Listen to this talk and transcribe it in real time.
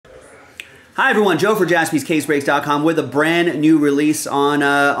Hi everyone, Joe for JaspysCaseBreaks.com with a brand new release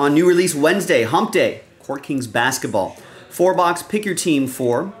on New Release Wednesday, Hump Day, Court Kings basketball. 4-box, pick your team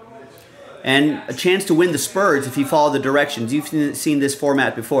 4, and a chance to win the Spurs if you follow the directions. You've seen this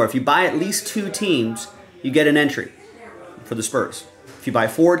format before. If you buy at least 2 teams, you get an entry for the Spurs. If you buy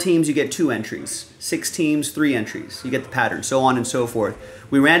 4 teams, you get 2 entries. 6 teams, 3 entries. You get the pattern, so on and so forth.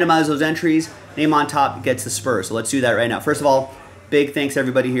 We randomize those entries. Name on top gets the Spurs. So let's do that right now. First of all, big thanks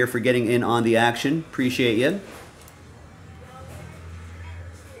everybody here for getting in on the action. Appreciate you.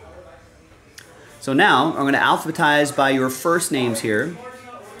 So now I'm going to alphabetize by your first names here.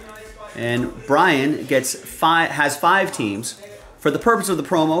 And Brian has 5 teams. For the purpose of the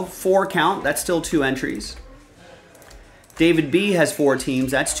promo, 4 count. That's still 2 entries. David B has 4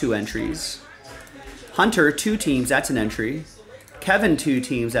 teams. That's 2 entries. Hunter, 2 teams. That's an entry. Kevin, 2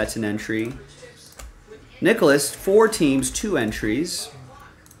 teams. That's an entry. Nicholas, 4 teams, 2 entries.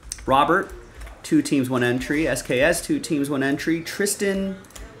 Robert, 2 teams, 1 entry. SKS, 2 teams, 1 entry. Tristan,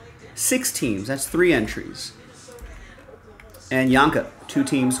 6 teams. That's 3 entries. And Yanka, 2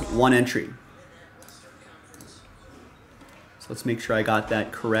 teams, 1 entry. So let's make sure I got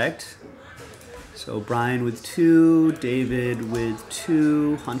that correct. So Brian with 2, David with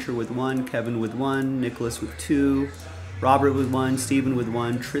 2, Hunter with 1, Kevin with 1, Nicholas with 2, Robert with 1, Stephen with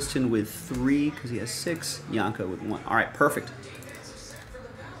 1, Tristan with 3 because he has 6, Yanka with 1. All right, perfect.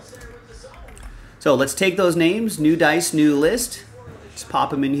 So let's take those names, new dice, new list. Let's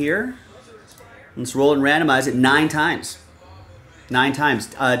pop them in here. Let's roll and randomize it 9 times. 9 times.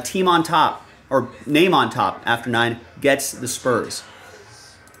 Team on top, or name on top after 9 gets the Spurs.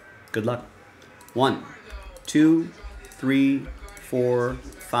 Good luck. 1, 2, 3, 4,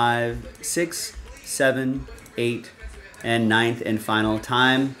 5, 6, 7, 8, and 9th and final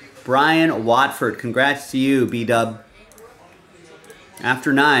time. Brian Watford, congrats to you, B-Dub.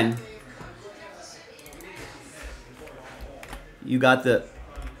 After 9, you got the,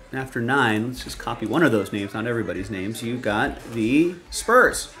 after 9, let's just copy one of those names, not everybody's names. You got the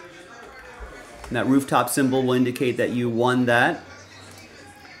Spurs. And that rooftop symbol will indicate that you won that.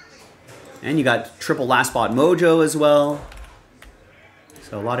 And you got triple last spot mojo as well.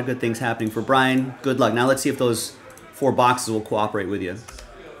 So a lot of good things happening for Brian. Good luck. Now let's see if those 4 boxes will cooperate with you.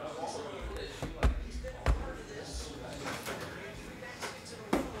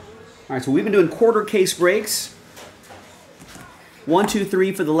 All right, so we've been doing quarter case breaks. 1, 2,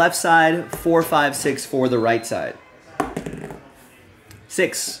 3 for the left side, 4, 5, 6 for the right side.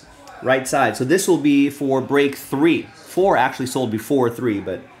 6, right side. So this will be for break 3. 4 actually sold before 3,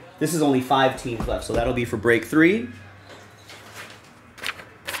 but this is only 5 teams left, so that'll be for break 3.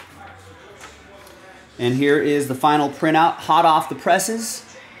 And here is the final printout, hot off the presses,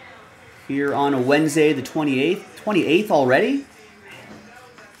 here on a Wednesday the 28th. 28th already?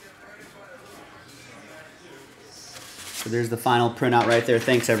 So there's the final printout right there.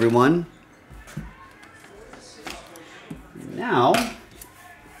 Thanks, everyone. Now,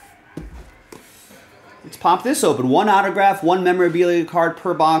 let's pop this open. 1 autograph, 1 memorabilia card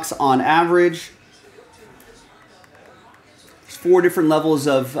per box on average. There's 4 different levels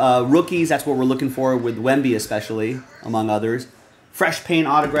of rookies. That's what we're looking for with Wemby especially, among others. Fresh paint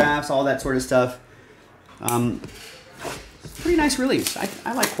autographs, all that sort of stuff. Pretty nice release.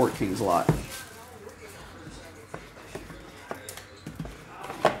 I like Court Kings a lot.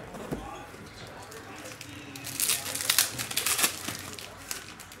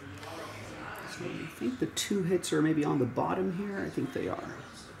 I think the 2 hits are maybe on the bottom here. I think they are.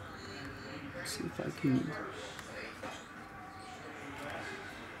 Let's see if I can.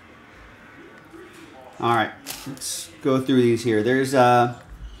 All right, let's go through these here. There's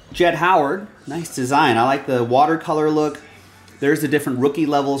Jet Howard. Nice design. I like the watercolor look. There's the different rookie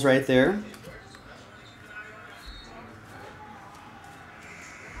levels right there.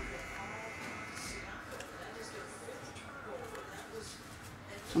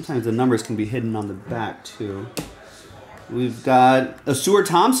 Sometimes the numbers can be hidden on the back, too. We've got Asur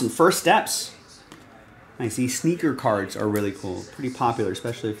Thompson, First Steps. Nice. These sneaker cards are really cool. Pretty popular,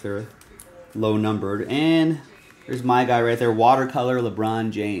 especially if they're low numbered. And there's my guy right there, watercolor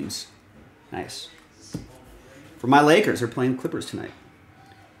LeBron James. Nice. For my Lakers, they're playing Clippers tonight.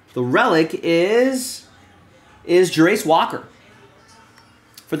 The relic is Jarace Walker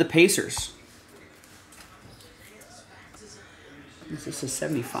for the Pacers. Is this a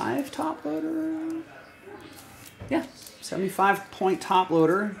 75 top loader? Yeah, 75-point top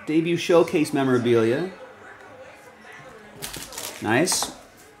loader. Debut showcase memorabilia. Nice.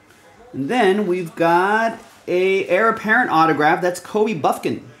 And then we've got a heir apparent autograph. That's Kobe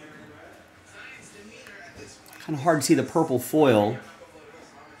Buffkin. Kind of hard to see the purple foil.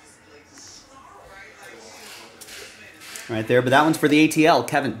 right there. But that one's for the ATL.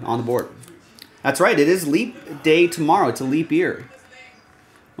 Kevin on the board. That's right. It is leap day tomorrow. It's a leap year.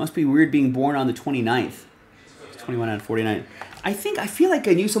 Must be weird being born on the 29th. It's 21 out of 49. I feel like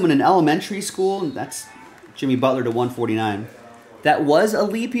I knew someone in elementary school, and that's Jimmy Butler to 149. That was a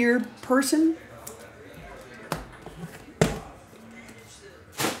leap year person.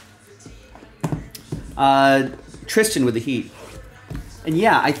 Tristan with the Heat. And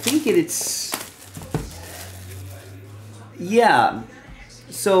yeah, I think it's... Yeah.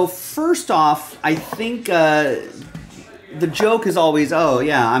 So first off, I think the joke is always, oh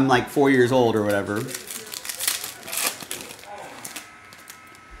yeah, I'm like 4 years old or whatever.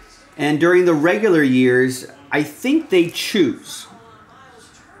 And during the regular years, I think they choose.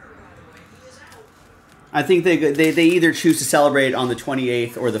 I think they either choose to celebrate on the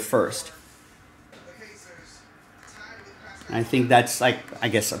 28th or the 1st. I think that's like, I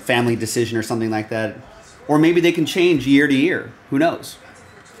guess, a family decision or something like that. Or maybe they can change year to year. Who knows?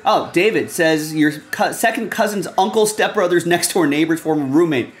 Oh, David says your second cousin's uncle, stepbrother's next door neighbor's former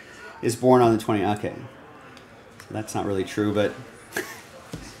roommate is born on the 20th. Okay. That's not really true, but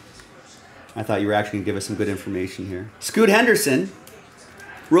I thought you were actually going to give us some good information here. Scoot Henderson,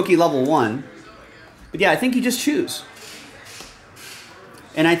 rookie level 1. But yeah, I think you just choose.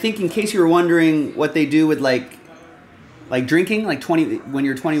 And I think in case you were wondering what they do with like drinking, like when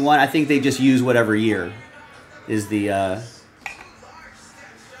you're 21, I think they just use whatever year is the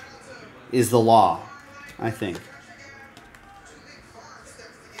law, I think.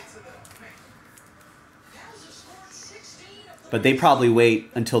 But they probably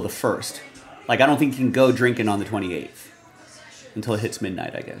wait until the 1st. Like, I don't think you can go drinking on the 28th until it hits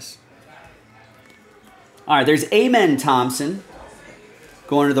midnight, I guess. All right, there's Amen Thompson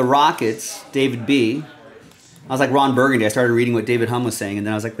going to the Rockets, David B. I was like Ron Burgundy. I started reading what David Hum was saying, and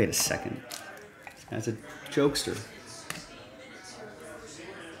then I was like, wait a second. This guy's a jokester.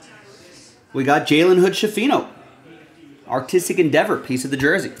 We got Jalen Hood Schifino. Artistic Endeavor, piece of the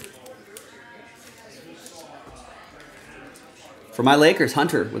jersey. For my Lakers,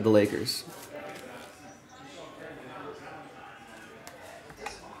 Hunter with the Lakers.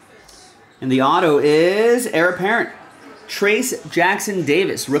 And the auto is heir apparent. Trace Jackson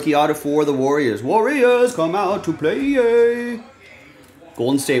Davis, rookie auto for the Warriors. Warriors come out to play.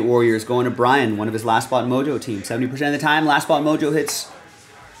 Golden State Warriors going to Brian, one of his Last Spot Mojo teams. 70% of the time, Last Spot Mojo hits.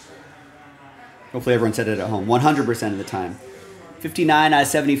 Hopefully everyone said it at home. 100% of the time. 59 out of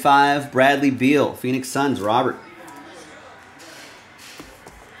 75, Bradley Beal, Phoenix Suns, Robert.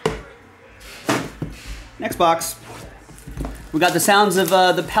 Next box. We got the sounds of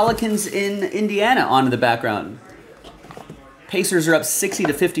the Pelicans in Indiana on in the background. Pacers are up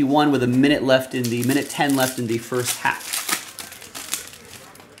 60-51 with minute 10 left in the first half.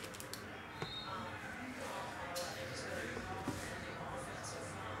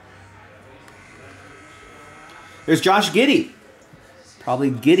 There's Josh Giddey.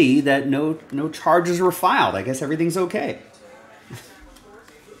 Probably Giddey that no charges were filed. I guess everything's okay.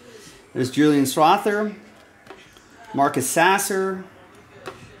 There's Julian Strother, Marcus Sasser,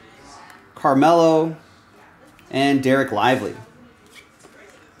 Carmelo, and Derek Lively.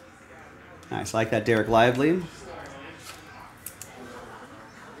 Nice, I like that Derek Lively.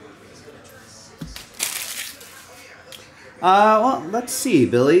 Well, let's see,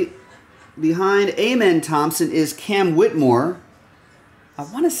 Billy. Behind Amen Thompson is Cam Whitmore. I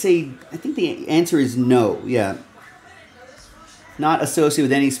want to say, I think the answer is no. Yeah. Not associated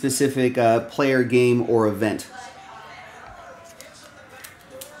with any specific player, game, or event.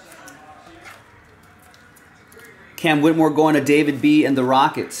 Cam Whitmore going to David B. and the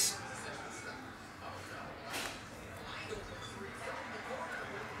Rockets.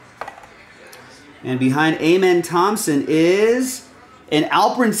 And behind Amen Thompson is an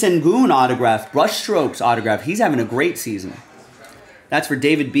Alperen Sengun autograph, Brushstrokes autograph. He's having a great season. That's for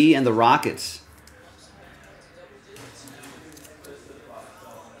David B. and the Rockets.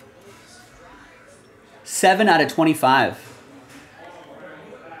 Seven out of 25.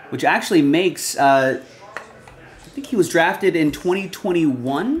 Which actually makes... I think he was drafted in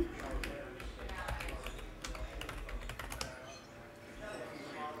 2021.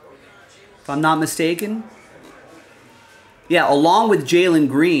 If I'm not mistaken. Yeah, along with Jalen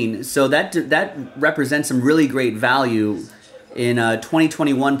Green. So that represents some really great value in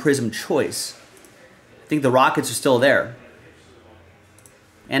 2021 Prism Choice. I think the Rockets are still there.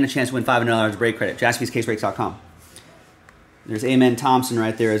 And a chance to win $500 break credit. JaspysCaseBreaks.com. There's Amen Thompson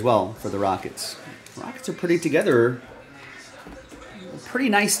right there as well for the Rockets. Rockets are putting together a pretty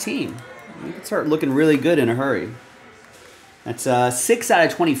nice team. We can start looking really good in a hurry. That's 6 out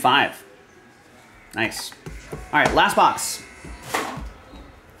of 25. Nice. All right, last box.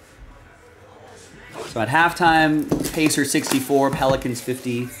 So at halftime, Pacers 64, Pelicans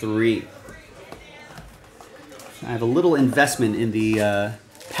 53. I have a little investment in the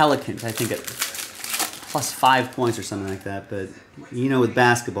Pelicans, I think at plus 5 points or something like that. But you know, with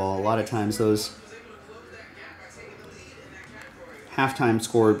basketball, a lot of times those halftime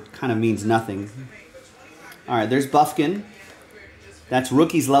score kind of means nothing. All right, there's Bufkin. That's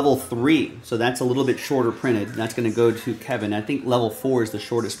rookies level 3, so that's a little bit shorter printed. That's going to go to Kevin. I think level 4 is the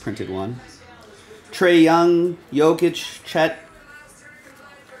shortest printed one. Trae Young, Jokic, Chet,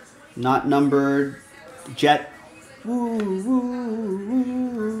 not numbered, Jet,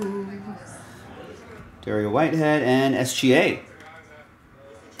 Dario Whitehead, and SGA.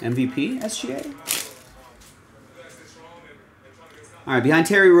 MVP, SGA. All right, behind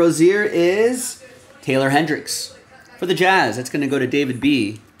Terry Rozier is Taylor Hendricks. For the Jazz, that's going to go to David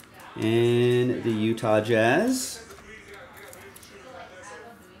B. and the Utah Jazz.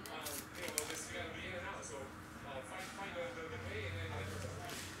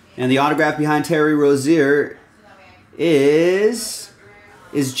 And the autograph behind Terry Rozier is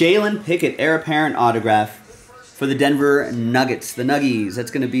Jalen Pickett, heir apparent autograph for the Denver Nuggets. The Nuggies. That's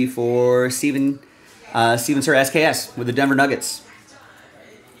going to be for Steven Sir SKS with the Denver Nuggets.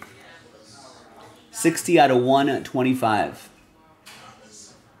 60 out of 125.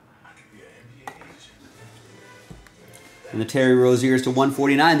 And the Terry Rozier is to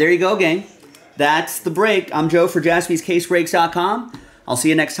 149. There you go, gang. That's the break. I'm Joe for JaspysCaseBreaks.com. I'll see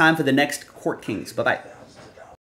you next time for the next Court Kings. Bye-bye.